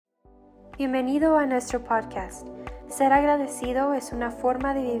Bienvenido a nuestro podcast. Ser agradecido es una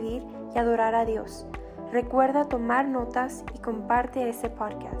forma de vivir y adorar a Dios. Recuerda tomar notas y comparte ese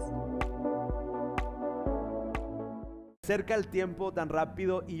podcast. Cerca el tiempo tan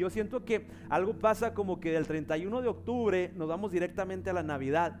rápido y yo siento que algo pasa como que del 31 de octubre nos vamos directamente a la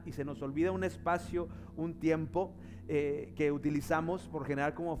Navidad y se nos olvida un espacio, un tiempo que utilizamos por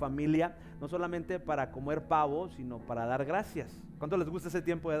general como familia, no solamente para comer pavo, sino para dar gracias. ¿Cuánto les gusta ese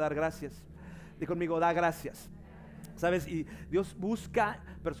tiempo de dar gracias? Di conmigo, da gracias. ¿Sabes? Y Dios busca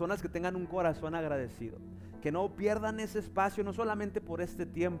personas que tengan un corazón agradecido, que no pierdan ese espacio, no solamente por este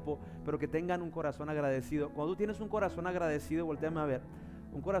tiempo, pero que tengan un corazón agradecido. Cuando tú tienes un corazón agradecido, voltéame a ver,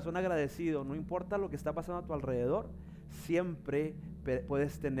 un corazón agradecido, no importa lo que está pasando a tu alrededor, siempre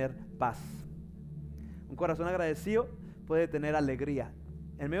puedes tener paz. Un corazón agradecido puede tener alegría.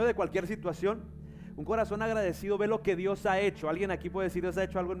 En medio de cualquier situación, un corazón agradecido ve lo que Dios ha hecho. ¿Alguien aquí puede decir, Dios ha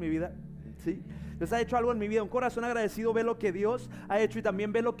hecho algo en mi vida? ¿Sí? Dios ha hecho algo en mi vida. Un corazón agradecido ve lo que Dios ha hecho y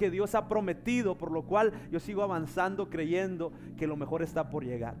también ve lo que Dios ha prometido, por lo cual yo sigo avanzando creyendo que lo mejor está por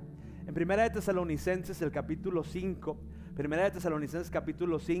llegar. En Primera de Tesalonicenses, el capítulo 5, Primera de Tesalonicenses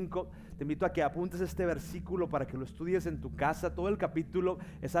capítulo 5, te invito a que apuntes este versículo para que lo estudies en tu casa. Todo el capítulo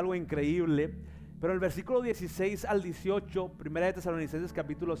es algo increíble, pero el versículo 16 al 18, Primera de Tesalonicenses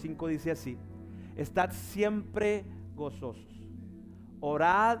capítulo 5 dice así: estad siempre gozosos,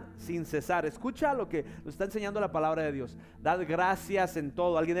 orad sin cesar. Escucha lo que nos está enseñando la palabra de Dios. Dad gracias en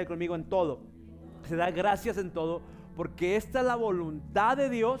todo. Alguien diga conmigo, en todo. Se da gracias en todo, porque esta es la voluntad de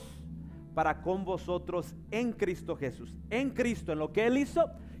Dios para con vosotros en Cristo Jesús. En Cristo, en lo que Él hizo,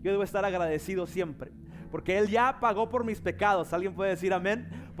 yo debo estar agradecido siempre, porque Él ya pagó por mis pecados. ¿Alguien puede decir amén?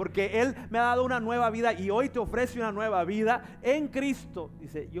 Porque Él me ha dado una nueva vida y hoy te ofrece una nueva vida en Cristo.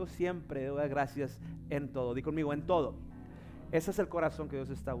 Dice, yo siempre debo dar gracias en todo. Di conmigo, en todo. Ese es el corazón que Dios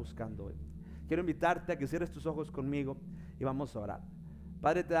está buscando hoy. Quiero invitarte a que cierres tus ojos conmigo y vamos a orar.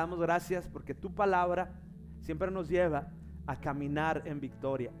 Padre, te damos gracias porque tu palabra siempre nos lleva a caminar en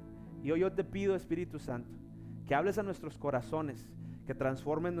victoria. Y hoy yo te pido, Espíritu Santo, que hables a nuestros corazones, que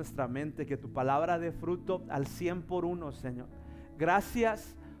transformes nuestra mente, que tu palabra dé fruto al 100 por 1, Señor.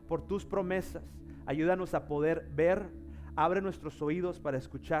 Gracias por tus promesas. Ayúdanos a poder ver. Abre nuestros oídos para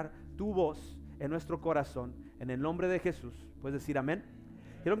escuchar tu voz en nuestro corazón. En el nombre de Jesús. ¿Puedes decir amén?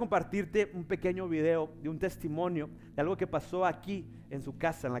 Quiero compartirte un pequeño video de un testimonio de algo que pasó aquí en su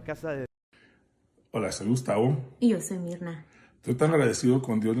casa, en la casa de... Hola, soy Gustavo. Y yo soy Mirna. Estoy tan agradecido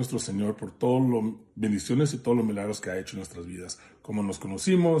con Dios nuestro Señor por todas las bendiciones y todos los milagros que ha hecho en nuestras vidas, como nos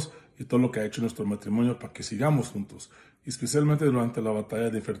conocimos y todo lo que ha hecho en nuestro matrimonio para que sigamos juntos, y especialmente durante la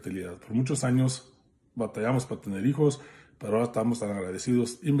batalla de fertilidad. Por muchos años batallamos para tener hijos, pero ahora estamos tan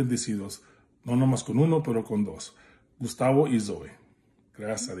agradecidos y bendecidos, no nomás con uno, pero con dos, Gustavo y Zoe.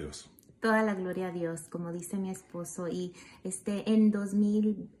 Gracias a Dios. Toda la gloria a Dios, como dice mi esposo. Y en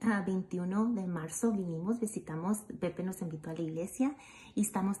 2021 de marzo visitamos, Pepe nos invitó a la iglesia y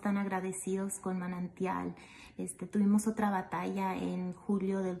estamos tan agradecidos con Manantial. Tuvimos otra batalla en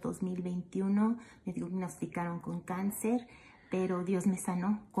julio del 2021, me diagnosticaron con cáncer, pero Dios me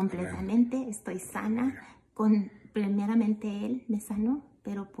sanó completamente. Amén. Estoy sana, primeramente Él me sanó,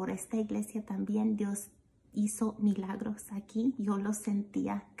 pero por esta iglesia también Dios hizo milagros aquí. Yo los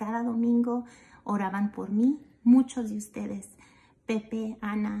sentía cada domingo, oraban por mí, muchos de ustedes. Pepe,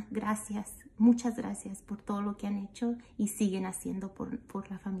 Ana, gracias, muchas gracias por todo lo que han hecho y siguen haciendo por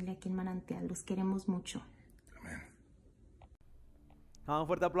la familia aquí en Manantial. Los queremos mucho. Amén. Un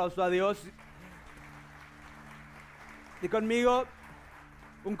fuerte aplauso a Dios. Y conmigo,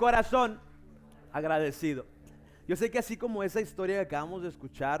 un corazón agradecido. Yo sé que así como esa historia que acabamos de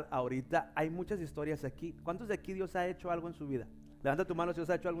escuchar ahorita, hay muchas historias aquí. ¿Cuántos de aquí Dios ha hecho algo en su vida? Levanta tu mano si Dios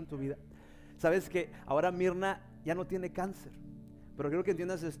ha hecho algo en tu vida. Sabes que ahora Mirna ya no tiene cáncer, pero quiero que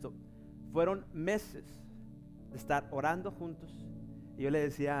entiendas esto. Fueron meses de estar orando juntos y yo le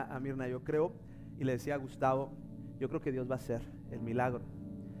decía a Mirna, yo creo, y le decía a Gustavo, yo creo que Dios va a hacer el milagro.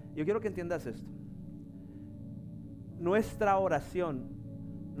 Yo quiero que entiendas esto. Nuestra oración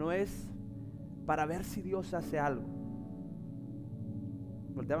no es para ver si Dios hace algo.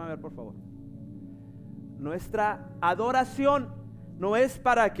 Voltéame a ver, por favor. Nuestra adoración no es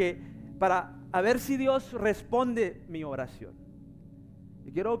para a ver si Dios responde mi oración.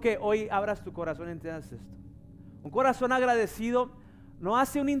 Y quiero que hoy abras tu corazón y entiendas esto. Un corazón agradecido no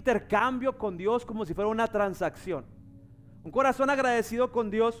hace un intercambio con Dios como si fuera una transacción. Un corazón agradecido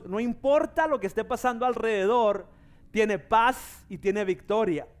con Dios, no importa lo que esté pasando alrededor, tiene paz y tiene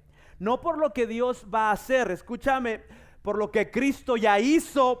victoria. No por lo que Dios va a hacer, escúchame, por lo que Cristo ya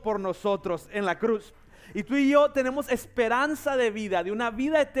hizo por nosotros en la cruz. Y tú y yo tenemos esperanza de vida, de una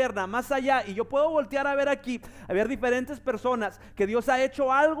vida eterna más allá. Y yo puedo voltear a ver aquí, a ver diferentes personas que Dios ha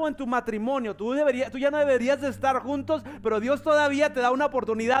hecho algo en tu matrimonio. Tú ya no deberías de estar juntos, pero Dios todavía te da una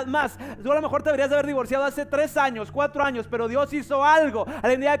oportunidad más. Tú a lo mejor te deberías de haber divorciado hace 3 años, 4 años, pero Dios hizo algo.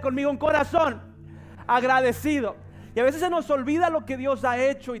 Alguien diga conmigo: un corazón agradecido. Y a veces se nos olvida lo que Dios ha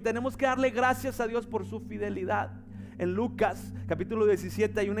hecho y tenemos que darle gracias a Dios por su fidelidad. En Lucas capítulo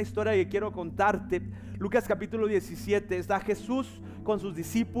 17 hay una historia que quiero contarte. Lucas capítulo 17 está Jesús con sus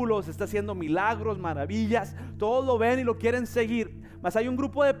discípulos, está haciendo milagros, maravillas, todos lo ven y lo quieren seguir. Mas hay un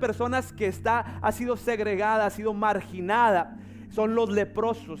grupo de personas que ha sido segregada, ha sido marginada. Son los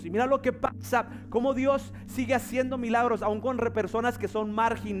leprosos. Y mira lo que pasa, cómo Dios sigue haciendo milagros aún con personas que son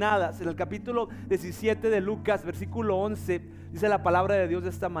marginadas. En el capítulo 17 de Lucas, versículo 11, dice la palabra de Dios de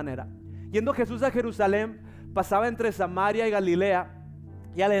esta manera: yendo Jesús a Jerusalén, pasaba entre Samaria y Galilea,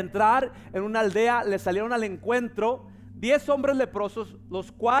 y al entrar en una aldea le salieron al encuentro 10 hombres leprosos,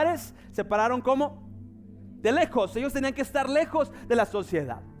 los cuales se pararon como de lejos. Ellos tenían que estar lejos de la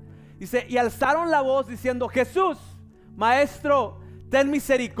sociedad. Dice: y alzaron la voz diciendo: Jesús, Maestro, ten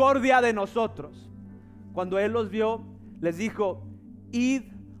misericordia de nosotros. Cuando él los vio, les dijo: id,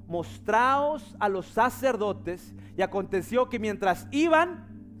 mostraos a los sacerdotes. Y aconteció que mientras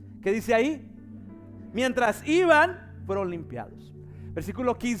iban, ¿qué dice ahí? Mientras iban, fueron limpiados.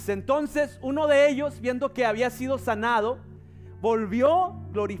 Versículo 15. Entonces uno de ellos, viendo que había sido sanado, volvió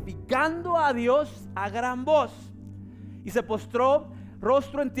glorificando a Dios a gran voz, y se postró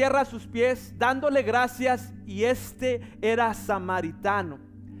rostro en tierra a sus pies, dándole gracias, y este era samaritano.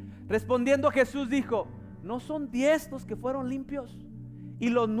 Respondiendo Jesús dijo: ¿no son 10 los que fueron limpios? ¿Y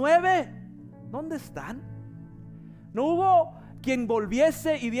los 9 dónde están? No hubo quien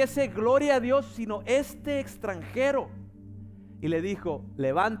volviese y diese gloria a Dios, sino este extranjero. Y le dijo: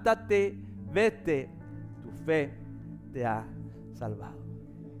 levántate, vete, tu fe te ha salvado.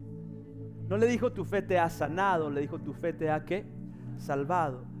 No le dijo: tu fe te ha sanado, le dijo: tu fe te ha ¿qué?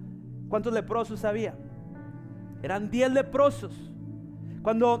 Salvado. ¿Cuántos leprosos había? Eran 10 leprosos.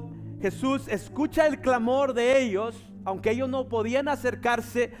 Cuando Jesús escucha el clamor de ellos, aunque ellos no podían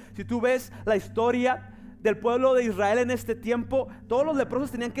acercarse, si tú ves la historia del pueblo de Israel en este tiempo, todos los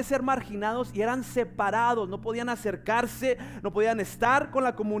leprosos tenían que ser marginados y eran separados, no podían acercarse, no podían estar con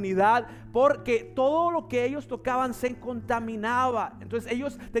la comunidad, porque todo lo que ellos tocaban se contaminaba. Entonces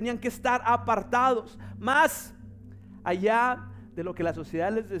ellos tenían que estar apartados. Más allá de lo que la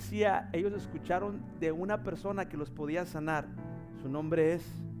sociedad les decía, ellos escucharon de una persona que los podía sanar. Su nombre es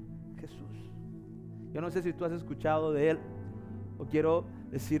Jesús. Yo no sé si tú has escuchado de él, o quiero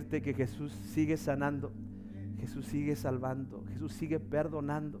decirte que Jesús sigue sanando, Jesús sigue salvando, Jesús sigue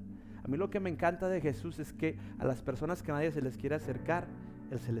perdonando. A mí lo que me encanta de Jesús es que a las personas que nadie se les quiere acercar,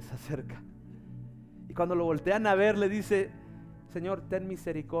 Él se les acerca. Y cuando lo voltean a ver, le dice: Señor, ten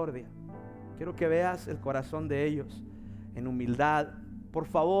misericordia. Quiero que veas el corazón de ellos en humildad. Por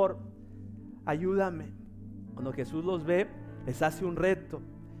favor, ayúdame. Cuando Jesús los ve, les hace un reto.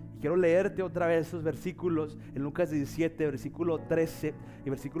 Quiero leerte otra vez esos versículos en Lucas 17, versículo 13 y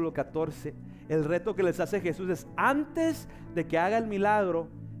versículo 14. El reto que les hace Jesús es: antes de que haga el milagro,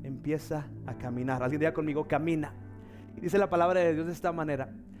 empieza a caminar. Alguien diga conmigo: camina. Y dice la palabra de Dios de esta manera: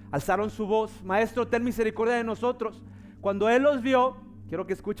 alzaron su voz: Maestro, ten misericordia de nosotros. Cuando Él los vio, quiero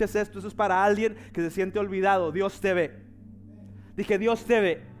que escuches esto, eso es para alguien que se siente olvidado. Dios te ve. Dije: Dios te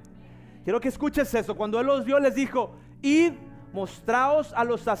ve. Quiero que escuches eso. Cuando Él los vio, les dijo: id, mostraos a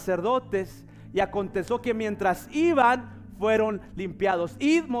los sacerdotes. Y aconteció que mientras iban, fueron limpiados.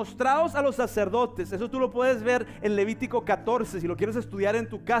 Id, mostraos a los sacerdotes. Eso tú lo puedes ver en Levítico 14, si lo quieres estudiar en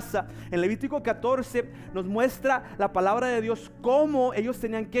tu casa. En Levítico 14 nos muestra la palabra de Dios cómo ellos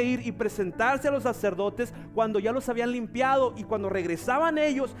tenían que ir y presentarse a los sacerdotes cuando ya los habían limpiado, y cuando regresaban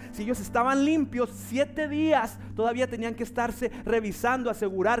ellos, si ellos estaban limpios, 7 días todavía tenían que estarse revisando,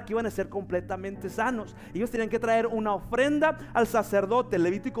 asegurar que iban a ser completamente sanos. Ellos tenían que traer una ofrenda al sacerdote.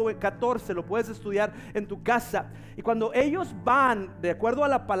 Levítico 14 lo puedes estudiar en tu casa. Y cuando ellos van de acuerdo a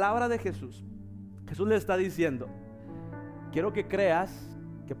la palabra de Jesús, Jesús les está diciendo: quiero que creas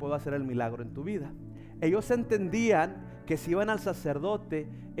que puedo hacer el milagro en tu vida. Ellos entendían que si iban al sacerdote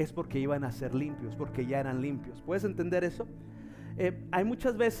es porque iban a ser limpios, porque ya eran limpios. ¿Puedes entender eso? Hay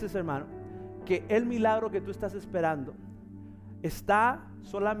muchas veces, hermano, que el milagro que tú estás esperando está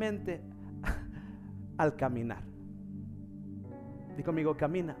solamente al caminar. Dí conmigo: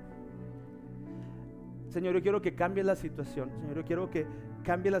 camina. Señor, yo quiero que cambies la situación. Señor, yo quiero que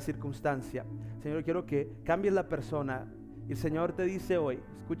cambies la circunstancia. Señor, yo quiero que cambies la persona. Y el Señor te dice hoy,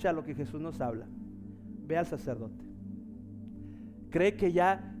 escucha lo que Jesús nos habla: ve al sacerdote. Cree que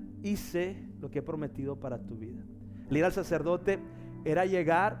ya hice lo que he prometido para tu vida. El ir al sacerdote era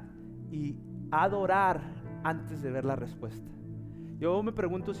llegar y adorar antes de ver la respuesta. Yo me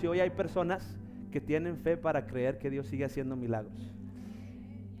pregunto si hoy hay personas que tienen fe para creer que Dios sigue haciendo milagros.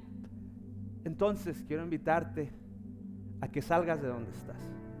 Entonces quiero invitarte a que salgas de donde estás.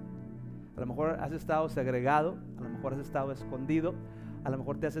 A lo mejor has estado segregado, a lo mejor has estado escondido, a lo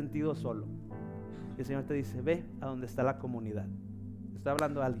mejor te has sentido solo. Y el Señor te dice, ve a donde está la comunidad. Estoy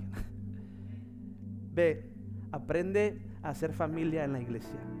hablando a alguien. Ve, aprende a hacer familia en la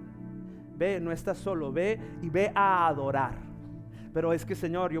iglesia. Ve, no estás solo, ve y ve a adorar. Pero es que,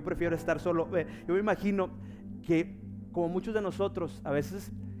 Señor, yo prefiero estar solo. Ve, yo me imagino que como muchos de nosotros, a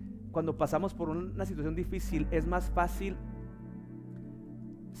veces cuando pasamos por una situación difícil, es más fácil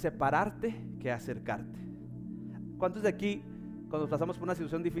separarte que acercarte. ¿Cuántos de aquí, cuando pasamos por una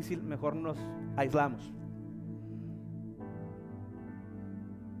situación difícil, mejor nos aislamos?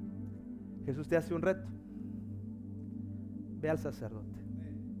 Jesús te hace un reto. Ve al sacerdote.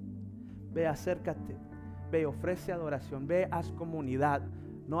 Ve, acércate. Ve, ofrece adoración. Ve, haz comunidad.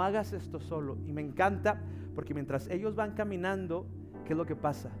 No hagas esto solo. Y me encanta porque mientras ellos van caminando, ¿qué es lo que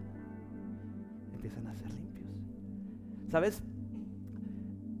pasa? Empiezan a ser limpios. ¿Sabes?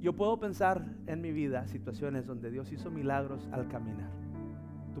 Yo puedo pensar en mi vida situaciones donde Dios hizo milagros al caminar.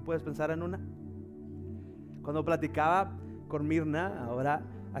 ¿Tú puedes pensar en una? Cuando platicaba con Mirna, ahora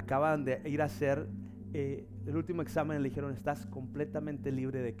acaban de ir a hacer el último examen y le dijeron, estás completamente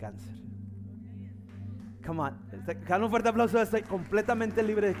libre de cáncer. Come on, dale un fuerte aplauso, estoy completamente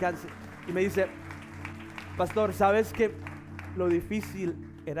libre de cáncer. Y me dice, pastor, ¿sabes que lo difícil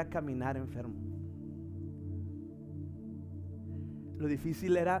era caminar enfermo? Lo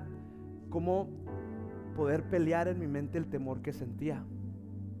difícil era cómo poder pelear en mi mente el temor que sentía.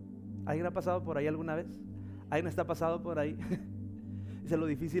 ¿Alguien ha pasado por ahí alguna vez? ¿Alguien está pasado por ahí? Dice, lo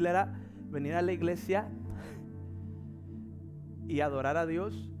difícil era venir a la iglesia y adorar a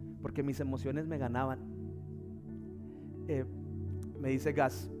Dios porque mis emociones me ganaban. Me dice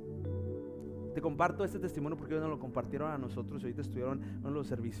Gas, te comparto este testimonio porque ellos nos lo compartieron a nosotros y ahorita estuvieron en uno de los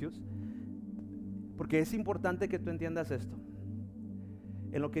servicios, porque es importante que tú entiendas esto.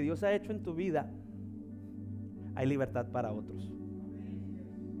 En lo que Dios ha hecho en tu vida hay libertad para otros.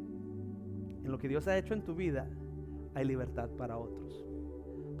 En lo que Dios ha hecho en tu vida hay libertad para otros,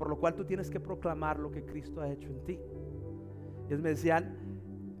 por lo cual tú tienes que proclamar lo que Cristo ha hecho en ti. Ellos me decían,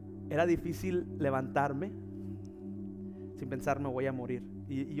 era difícil levantarme sin pensar me voy a morir.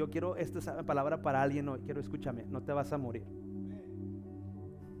 Y yo quiero, esta es una palabra para alguien hoy. Quiero, escúchame, no te vas a morir.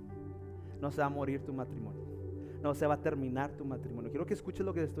 No se va a morir tu matrimonio. No se va a terminar tu matrimonio. Quiero que escuches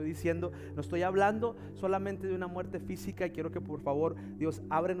lo que te estoy diciendo. No estoy hablando solamente de una muerte física, y quiero que por favor Dios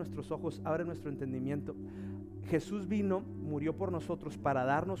abre nuestros ojos, abre nuestro entendimiento. Jesús vino, murió por nosotros para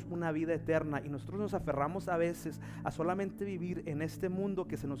darnos una vida eterna, y nosotros nos aferramos a veces a solamente vivir en este mundo,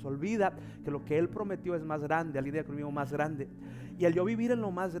 que se nos olvida que lo que Él prometió es más grande. Alguien diga conmigo, más grande. Y al yo vivir en lo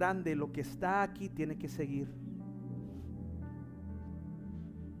más grande, lo que está aquí tiene que seguir.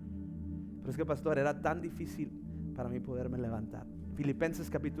 Pero es que, pastor, era tan difícil para mí poderme levantar. Filipenses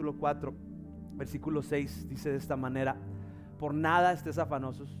capítulo 4 versículo 6 dice de esta manera: por nada estés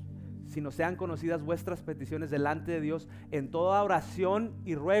afanosos, sino sean conocidas vuestras peticiones delante de Dios en toda oración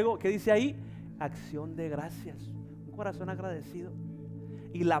y ruego. ¿Qué dice ahí? Acción de gracias, un corazón agradecido.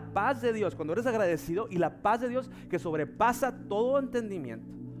 Y la paz de Dios, cuando eres agradecido, y la paz de Dios que sobrepasa todo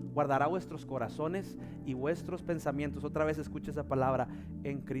entendimiento, guardará vuestros corazones y vuestros pensamientos. Otra vez escucha esa palabra: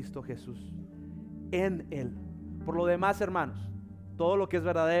 en Cristo Jesús, en Él. Por lo demás, hermanos, todo lo que es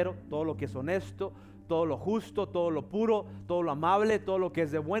verdadero, todo lo que es honesto, todo lo justo, todo lo puro, todo lo amable, todo lo que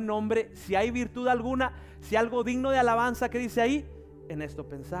es de buen nombre, si hay virtud alguna, si algo digno de alabanza, ¿qué dice ahí? En esto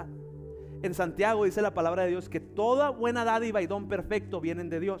pensad. En Santiago dice la palabra de Dios que toda buena dádiva y don perfecto vienen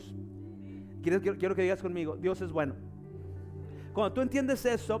de Dios. Quiero que digas conmigo: Dios es bueno. Cuando tú entiendes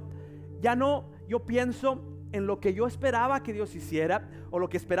eso, ya no yo pienso en lo que yo esperaba que Dios hiciera, o lo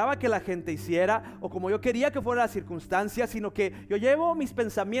que esperaba que la gente hiciera, o como yo quería que fuera la circunstancia, sino que yo llevo mis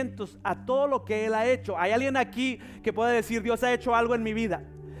pensamientos a todo lo que Él ha hecho. Hay alguien aquí que puede decir: Dios ha hecho algo en mi vida.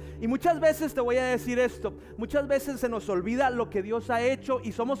 Y muchas veces te voy a decir esto, muchas veces se nos olvida lo que Dios ha hecho,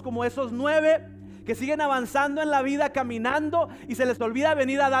 y somos como esos 9 que siguen avanzando en la vida, caminando, y se les olvida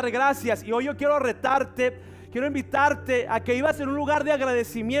venir a dar gracias. Y hoy yo quiero retarte, quiero invitarte a que vivas en un lugar de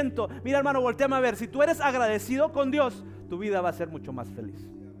agradecimiento. Mira, hermano, voltéame a ver. Si tú eres agradecido con Dios, tu vida va a ser mucho más feliz.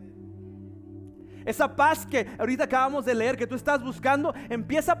 Esa paz que ahorita acabamos de leer, que tú estás buscando,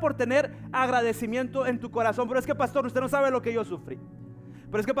 empieza por tener agradecimiento en tu corazón. Pero es que, pastor, usted no sabe lo que yo sufrí.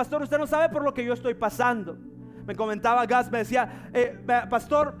 Pero es que, pastor, usted no sabe por lo que yo estoy pasando. Me comentaba Gas, me decía,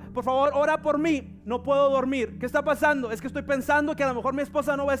 pastor, por favor, ora por mí. No puedo dormir. ¿Qué está pasando? Es que estoy pensando que a lo mejor mi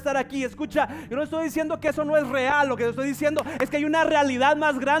esposa no va a estar aquí. Escucha, yo no estoy diciendo que eso no es real. Lo que estoy diciendo es que hay una realidad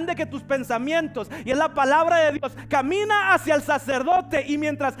más grande que tus pensamientos, y es la palabra de Dios. Camina hacia el sacerdote, y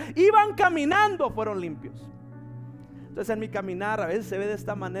mientras iban caminando fueron limpios. Entonces en mi caminar a veces se ve de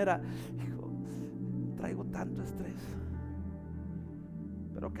esta manera. Hijo, traigo tanto estrés,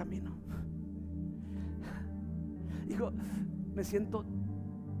 pero camino. Hijo, me siento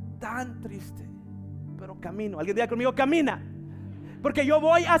tan triste, pero camino. Alguien diga conmigo, camina. Porque yo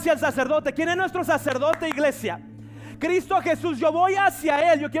voy hacia el sacerdote. ¿Quién es nuestro sacerdote, iglesia? Cristo Jesús. Yo voy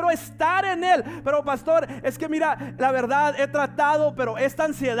hacia Él, yo quiero estar en Él. Pero pastor, es que mira, la verdad he tratado, pero esta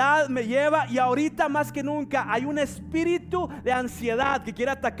ansiedad me lleva, y ahorita más que nunca hay un espíritu de ansiedad que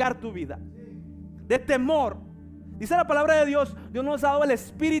quiere atacar tu vida, de temor. Dice la palabra de Dios, Dios nos ha dado el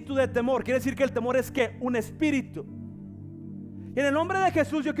espíritu de temor. Quiere decir que el temor es ¿qué? Un espíritu. Y en el nombre de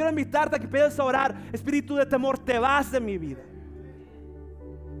Jesús yo quiero invitarte a que empieces a orar. Espíritu de temor, te vas de mi vida.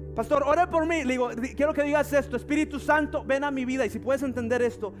 Pastor, ore por mí. Le digo, quiero que digas esto: Espíritu Santo, ven a mi vida. Y si puedes entender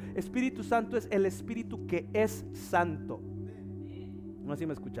esto, Espíritu Santo es el Espíritu que es santo. No sé si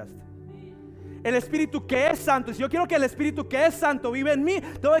me escuchaste. El Espíritu que es santo. Y si yo quiero que el Espíritu que es santo vive en mí,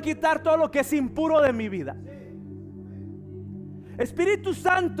 tengo que quitar todo lo que es impuro de mi vida. Espíritu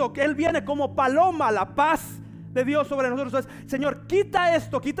Santo, que Él viene como paloma, la paz de Dios sobre nosotros. Entonces, Señor, quita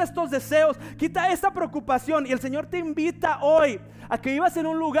esto, quita estos deseos, quita esta preocupación. Y el Señor te invita hoy a que vivas en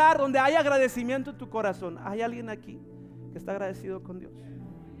un lugar donde hay agradecimiento en tu corazón. ¿Hay alguien aquí que está agradecido con Dios?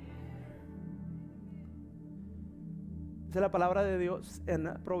 Dice la palabra de Dios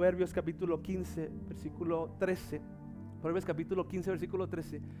en Proverbios capítulo 15 versículo 13. Proverbios capítulo 15 versículo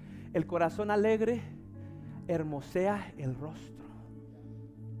 13. El corazón alegre hermosea el rostro.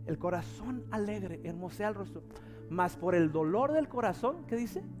 El corazón alegre hermosea el rostro, mas por el dolor del corazón, ¿qué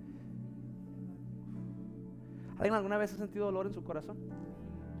dice? ¿Alguien alguna vez ha sentido dolor en su corazón?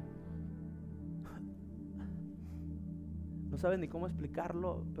 No sabes ni cómo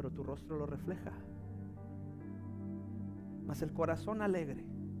explicarlo, pero tu rostro lo refleja. Mas el corazón alegre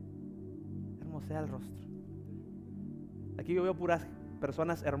hermosea el rostro. Aquí yo veo puras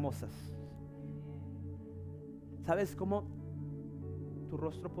personas hermosas. ¿Sabes cómo tu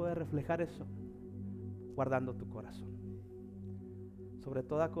rostro puede reflejar eso? Guardando tu corazón. Sobre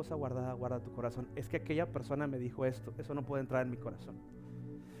toda cosa guardada, guarda tu corazón. Es que aquella persona me dijo esto, eso no puede entrar en mi corazón.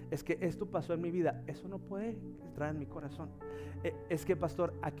 Es que esto pasó en mi vida, eso no puede entrar en mi corazón. Es que,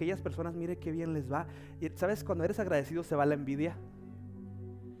 pastor, aquellas personas, mire qué bien les va. Y sabes, cuando eres agradecido se va la envidia.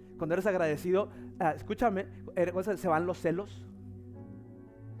 Cuando eres agradecido, escúchame, se van los celos.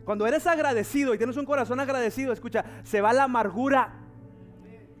 Cuando eres agradecido y tienes un corazón agradecido, escucha, se va la amargura.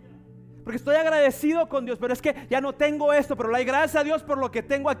 Porque estoy agradecido con Dios, pero es que ya no tengo esto, pero le doy gracias a Dios por lo que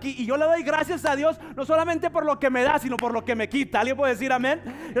tengo aquí. Y yo le doy gracias a Dios no solamente por lo que me da, sino por lo que me quita. ¿Alguien puede decir amén?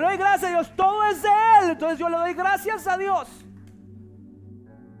 Yo le doy gracias a Dios, todo es de Él. Entonces yo le doy gracias a Dios.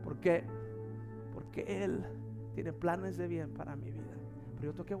 ¿Por qué? Porque Él tiene planes de bien para mi vida.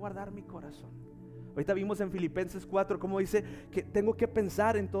 Pero yo tengo que guardar mi corazón. Ahorita vimos en Filipenses 4 cómo dice que tengo que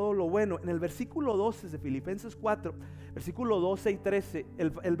pensar en todo lo bueno. En el versículo 12 de Filipenses 4, versículo 12 y 13,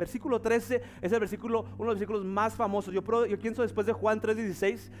 el versículo 13 es el versículo, uno de los versículos más famosos. Yo pienso después de Juan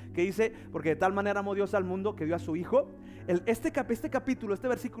 3:16, que dice, porque de tal manera amó Dios al mundo que dio a su Hijo. Este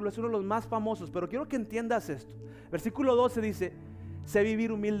versículo es uno de los más famosos, pero quiero que entiendas esto. Versículo 12 dice, sé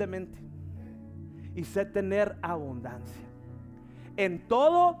vivir humildemente y sé tener abundancia. En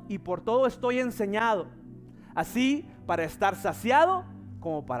todo y por todo estoy enseñado, así para estar saciado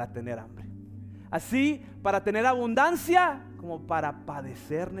como para tener hambre, así para tener abundancia como para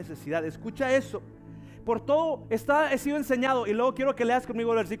padecer necesidad. Escucha eso, por todo he sido enseñado. Y luego quiero que leas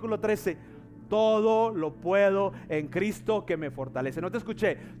conmigo el versículo 13. Todo lo puedo en Cristo que me fortalece. No te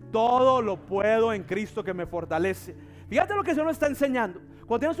escuché. Todo lo puedo en Cristo que me fortalece. Fíjate lo que el Señor nos está enseñando.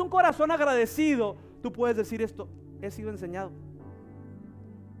 Cuando tienes un corazón agradecido, tú puedes decir esto: he sido enseñado.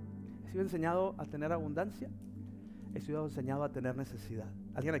 He sido enseñado a tener abundancia. He sido enseñado a tener necesidad.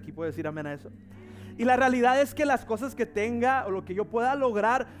 ¿Alguien aquí puede decir amén a eso? Y la realidad es que las cosas que tenga o lo que yo pueda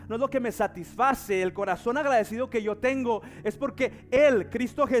lograr no es lo que me satisface. El corazón agradecido que yo tengo es porque Él,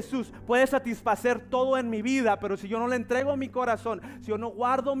 Cristo Jesús, puede satisfacer todo en mi vida. Pero si yo no le entrego mi corazón, si yo no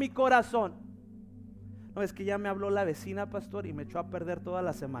guardo mi corazón, no, es que ya me habló la vecina, pastor, y me echó a perder toda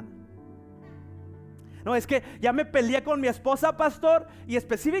la semana. No, es que ya me peleé con mi esposa, pastor, y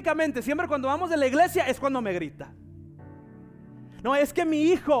específicamente siempre cuando vamos de la iglesia es cuando me grita. No, es que mi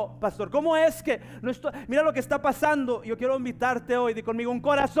hijo, pastor, ¿cómo es que no estoy? Mira lo que está pasando. Yo quiero invitarte hoy, di conmigo, un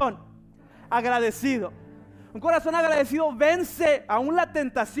corazón agradecido. Un corazón agradecido vence aún la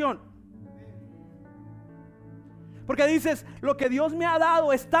tentación. Porque dices, lo que Dios me ha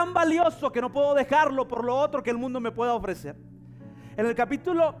dado es tan valioso que no puedo dejarlo por lo otro que el mundo me pueda ofrecer. En el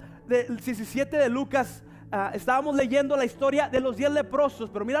capítulo 17 de Lucas, estábamos leyendo la historia de los 10 leprosos,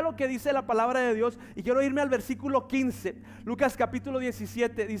 pero mira lo que dice la palabra de Dios, y quiero irme al versículo 15. Lucas capítulo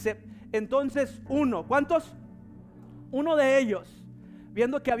 17 dice, entonces uno, ¿cuántos? Uno de ellos,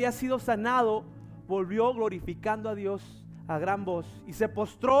 viendo que había sido sanado, volvió glorificando a Dios a gran voz y se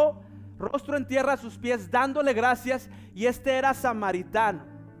postró rostro en tierra a sus pies, dándole gracias, y este era samaritano.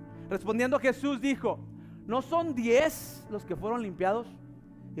 Respondiendo Jesús dijo, ¿no son 10 los que fueron limpiados?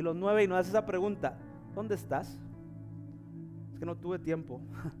 Y los 9, y nos hace esa pregunta, ¿dónde estás? Es que no tuve tiempo.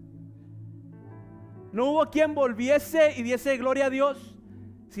 No hubo quien volviese y diese gloria a Dios,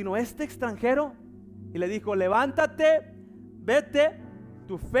 sino este extranjero. Y le dijo, levántate, vete,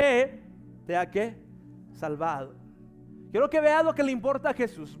 tu fe te ha ¿qué? Salvado. Quiero que veas lo que le importa a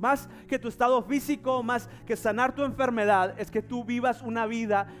Jesús. Más que tu estado físico, más que sanar tu enfermedad, es que tú vivas una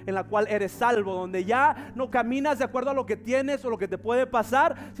vida en la cual eres salvo, donde ya no caminas de acuerdo a lo que tienes o lo que te puede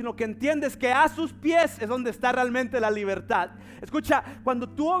pasar, sino que entiendes que a sus pies es donde está realmente la libertad. Escucha, cuando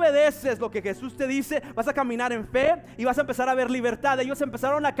tú obedeces lo que Jesús te dice, vas a caminar en fe y vas a empezar a ver libertad. Ellos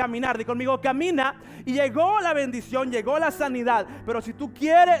empezaron a caminar, di conmigo, camina, y llegó la bendición, llegó la sanidad. Pero si tú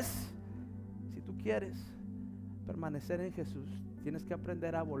quieres permanecer en Jesús, tienes que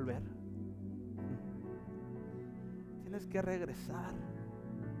aprender a volver. Tienes que regresar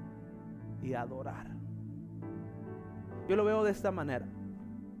y adorar. Yo lo veo de esta manera.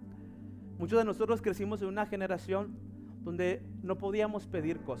 Muchos de nosotros crecimos en una generación donde no podíamos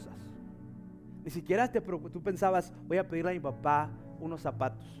pedir cosas. Ni siquiera tú pensabas, voy a pedirle a mi papá unos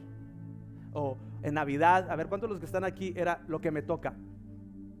zapatos. O en Navidad, a ver cuántos de los que están aquí era lo que me toca.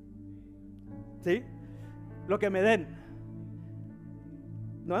 ¿Sí? Lo que me den,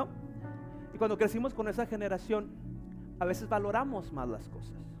 ¿no? Y cuando crecimos con esa generación, a veces valoramos más las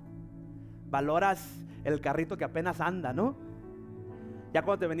cosas. Valoras el carrito que apenas anda, ¿no? Ya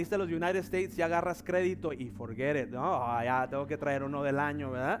cuando te veniste a los United States, ya agarras crédito y forget it, ¿no? Ya tengo que traer uno del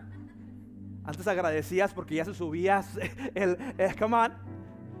año, ¿verdad? Antes agradecías porque ya se subías come on.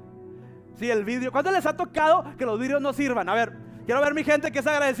 Sí, el vidrio. ¿Cuánto les ha tocado que los vidrios no sirvan? A ver, quiero ver mi gente que es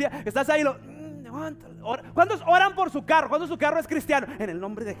agradecida. Estás ahí, ¿cuántos oran por su carro? ¿Cuántos su carro es cristiano? En el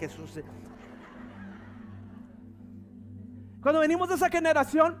nombre de Jesús. Cuando venimos de esa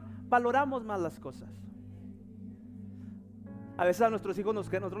generación, valoramos más las cosas. A veces a nuestros hijos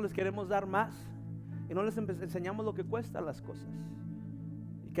nosotros les queremos dar más y no les enseñamos lo que cuestan las cosas.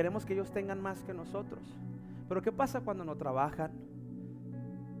 Y queremos que ellos tengan más que nosotros. Pero ¿qué pasa cuando no trabajan?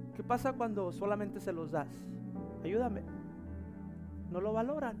 ¿Qué pasa cuando solamente se los das? Ayúdame. No lo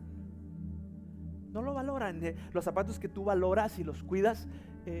valoran. No lo valoran. Los zapatos que tú valoras y los cuidas,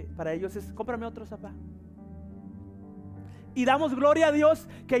 para ellos es, cómprame otro zapato. Y damos gloria a Dios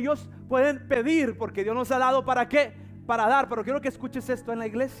que ellos pueden pedir, porque Dios nos ha dado ¿para qué? Para dar. Pero quiero que escuches esto, en la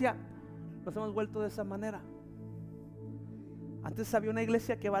iglesia nos hemos vuelto de esa manera. Antes había una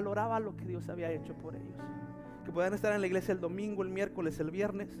iglesia que valoraba lo que Dios había hecho por ellos, que podían estar en la iglesia el domingo, el miércoles, el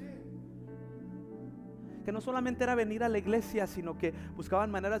viernes, que no solamente era venir a la iglesia, sino que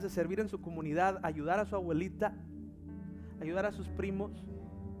buscaban maneras de servir en su comunidad, ayudar a su abuelita, ayudar a sus primos,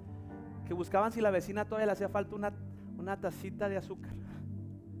 que buscaban si la vecina todavía le hacía falta una tacita de azúcar.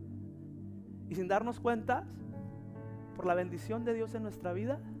 Y sin darnos cuenta, por la bendición de Dios en nuestra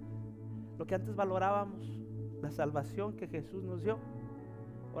vida, lo que antes valorábamos, la salvación que Jesús nos dio,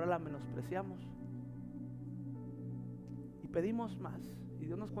 ahora la menospreciamos y pedimos más. Y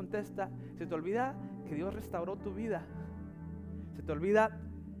Dios nos contesta. Se te olvida que Dios restauró tu vida. Se te olvida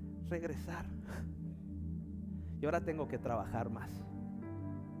regresar. Y ahora tengo que trabajar más.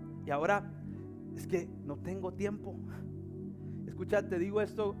 Y ahora es que no tengo tiempo. Escucha, te digo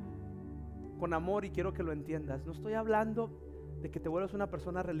esto con amor y quiero que lo entiendas. No estoy hablando de que te vuelvas una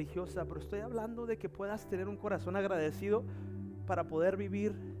persona religiosa, pero estoy hablando de que puedas tener un corazón agradecido para poder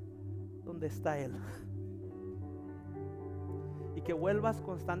vivir donde está Él. Y que vuelvas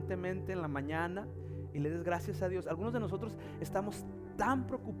constantemente en la mañana y le des gracias a Dios. Algunos de nosotros estamos tan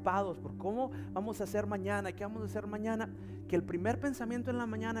preocupados por cómo vamos a hacer mañana, qué vamos a hacer mañana, que el primer pensamiento en la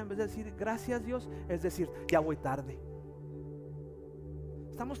mañana, en vez de decir gracias Dios, es decir ya voy tarde.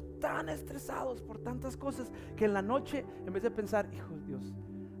 Estamos tan estresados por tantas cosas que en la noche, en vez de pensar, hijo de Dios,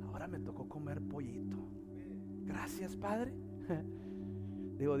 ahora me tocó comer pollito, gracias Padre.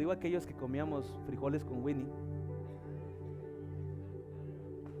 Digo aquellos que comíamos frijoles con Winnie.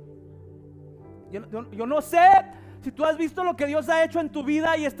 Yo no sé si tú has visto lo que Dios ha hecho en tu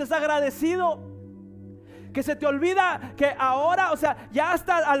vida y estés agradecido. que se te olvida que ahora, o sea, ya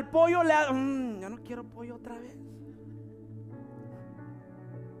hasta al pollo le ya no quiero pollo otra vez.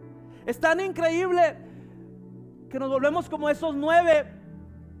 Es tan increíble que nos volvemos como esos 9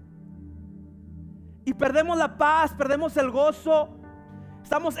 y perdemos la paz, perdemos el gozo.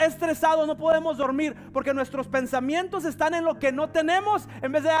 Estamos estresados, no podemos dormir porque nuestros pensamientos están en lo que no tenemos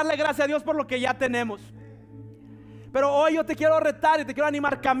en vez de darle gracias a Dios por lo que ya tenemos. Pero hoy yo te quiero retar y te quiero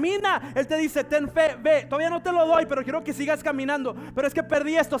animar. Camina. Él te dice, ten fe, ve. Todavía no te lo doy, pero quiero que sigas caminando. Pero es que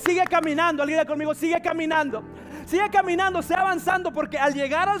perdí esto. Sigue caminando. Alguien conmigo, sigue caminando. Sigue caminando, sigue avanzando, porque al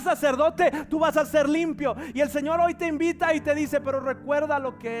llegar al sacerdote tú vas a ser limpio. Y el Señor hoy te invita y te dice, pero recuerda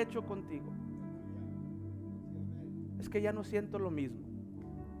lo que he hecho contigo. Es que ya no siento lo mismo.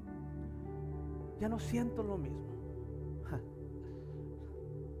 Ya no siento lo mismo.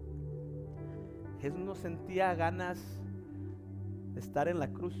 Jesús no sentía ganas de estar en la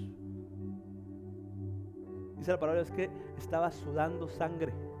cruz. Dice la palabra, es que estaba sudando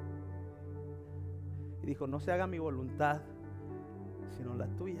sangre. Y dijo, no se haga mi voluntad, sino la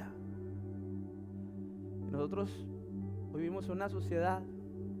tuya. Y nosotros vivimos en una sociedad,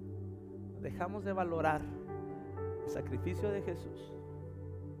 dejamos de valorar el sacrificio de Jesús.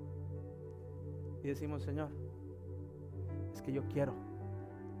 Y decimos, Señor, es que yo quiero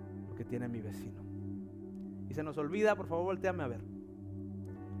lo que tiene mi vecino. Y se nos olvida, por favor voltéame a ver,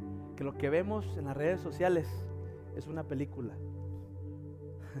 que lo que vemos en las redes sociales es una película.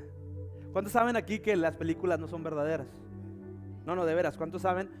 ¿Cuántos saben aquí que las películas no son verdaderas? No, de veras. ¿Cuántos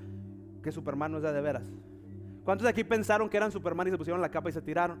saben que Superman no es de veras? ¿Cuántos de aquí pensaron que eran Superman y se pusieron la capa y se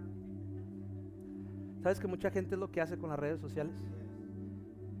tiraron? ¿Sabes que mucha gente es lo que hace con las redes sociales?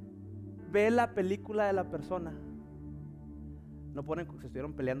 Ve la película de la persona. No ponen, se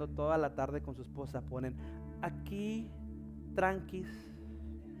estuvieron peleando toda la tarde con su esposa, ponen aquí, tranquis.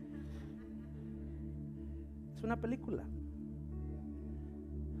 Es una película.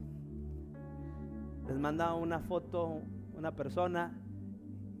 Les manda una foto una persona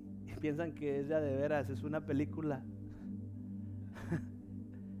y piensan que es ya de veras, es una película.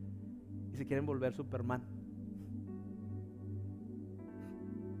 Y se quieren volver Superman.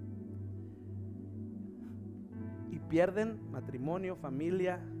 Y pierden matrimonio,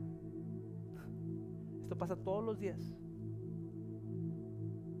 familia. Esto pasa todos los días.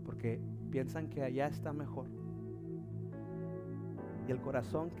 Porque piensan que allá está mejor. Y el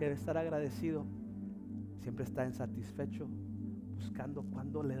corazón que debe estar agradecido siempre está insatisfecho, buscando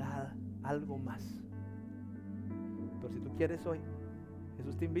cuándo le da algo más. Pero si tú quieres hoy,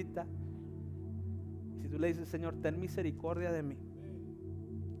 Jesús te invita. Y si tú le dices, Señor, ten misericordia de mí,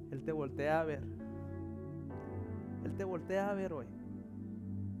 Él te voltea a ver. Él te voltea a ver hoy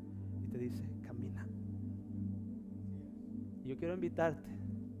y te dice, camina. Y yo quiero invitarte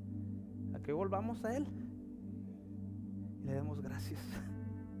a que volvamos a Él y le demos gracias.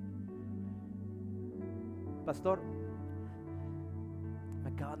 Pastor, me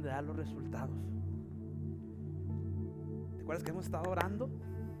acaban de dar los resultados. ¿Te acuerdas que hemos estado orando?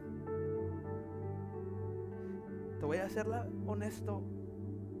 Te voy a ser honesto,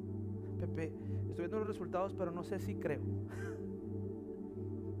 Pepe. Estoy viendo los resultados, pero no sé si creo.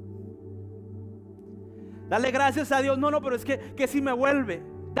 Dale gracias a Dios. No, pero es que si me vuelve.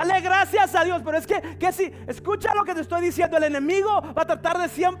 Dale gracias a Dios, pero es que si, escucha lo que te estoy diciendo. El enemigo va a tratar de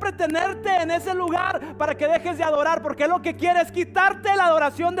siempre tenerte en ese lugar para que dejes de adorar, porque lo que quiere es quitarte la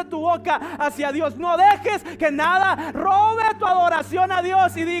adoración de tu boca hacia Dios. No dejes que nada robe tu adoración a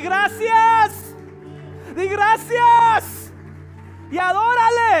Dios. Y di gracias. Di gracias. Y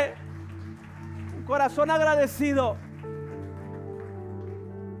adórale. Un corazón agradecido.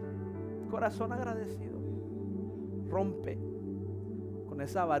 Corazón agradecido. Rompe con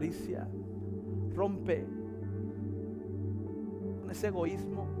esa avaricia, rompe con ese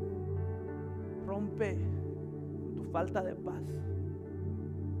egoísmo, rompe con tu falta de paz.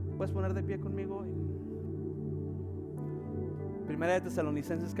 ¿Puedes poner de pie conmigo hoy? Primera de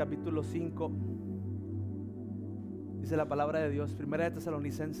Tesalonicenses capítulo 5. Dice la palabra de Dios. Primera de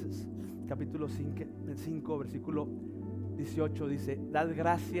Tesalonicenses capítulo 5 versículo 18 dice: dad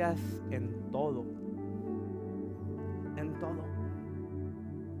gracias en todo. En todo.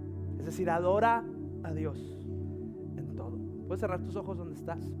 Es decir, adora a Dios en todo. ¿Puedes cerrar tus ojos donde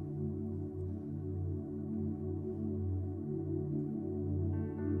estás?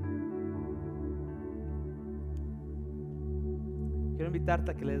 Quiero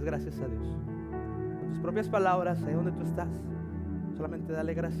invitarte a que le des gracias a Dios. Con tus propias palabras, ahí donde tú estás, solamente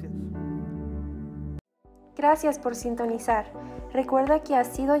dale gracias. Gracias por sintonizar. Recuerda que has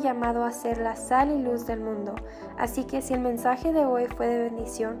sido llamado a ser la sal y luz del mundo, así que si el mensaje de hoy fue de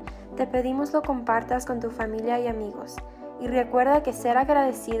bendición, te pedimos lo compartas con tu familia y amigos. Y recuerda que ser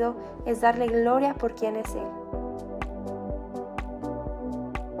agradecido es darle gloria por quien es Él.